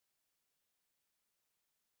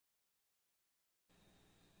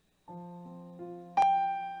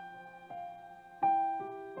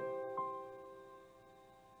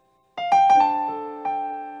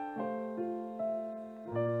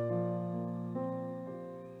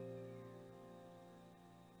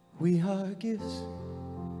We are gifts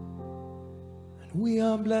and we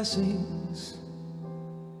are blessings.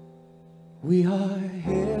 We are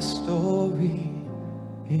His story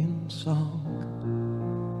in song.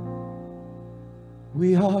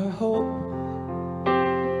 We are hope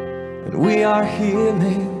and we are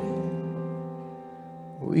healing.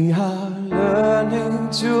 We are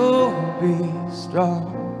learning to be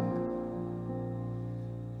strong.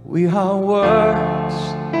 We are words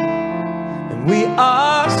and we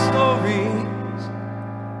are stories.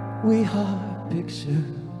 We are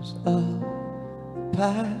pictures of the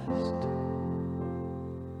past.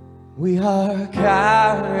 We are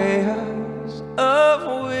carriers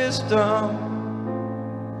of wisdom,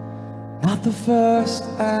 not the first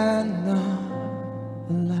and not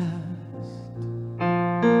the last.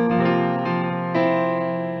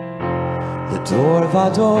 The door of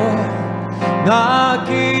Vador,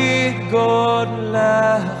 nagid God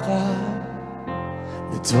lecha.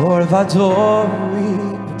 The door of Vador, we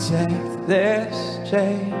protect this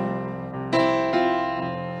chain.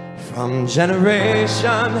 From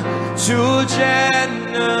generation to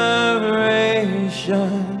generation,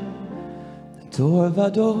 the door of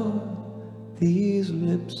Vador, these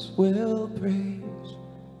lips will praise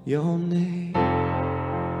your name.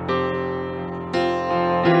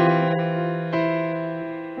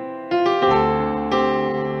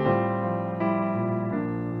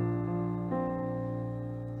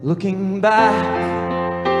 Looking back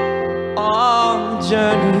on the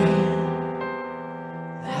journey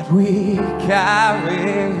that we carry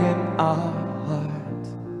in our heart,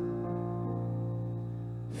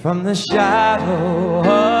 from the shadow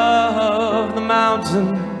of the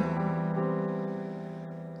mountain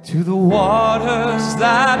to the waters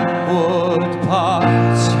that would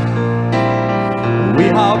part. We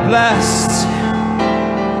are blessed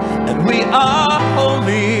and we are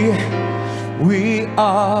holy. We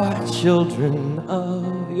are children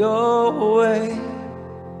of your way,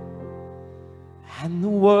 and the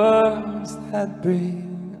words that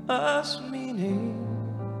bring us meaning,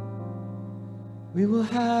 we will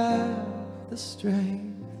have the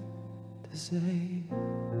strength to say.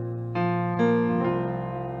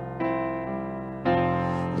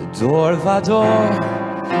 The door of Vador,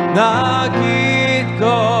 nagid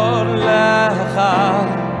God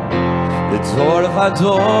lecha. The door of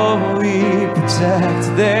Vador, we protect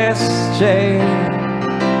this chain.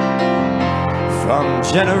 From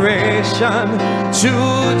generation to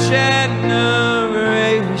generation,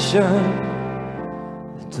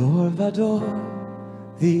 the door of Vador,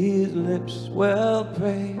 these lips will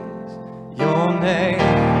praise your name.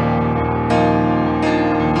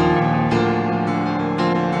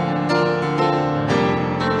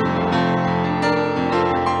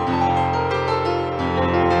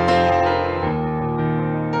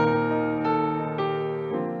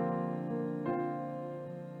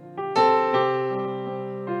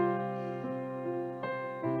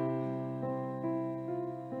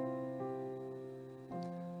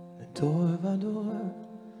 Door of Vador,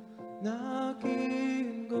 nagid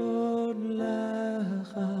God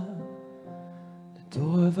lecha. The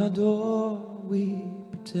door of Vador, we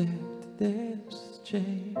protect this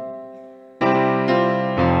chain.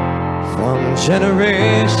 From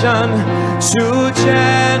generation to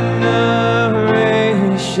generation,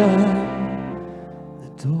 the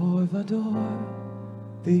door of Vador,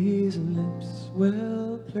 these lips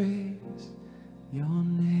will praise your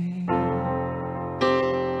name.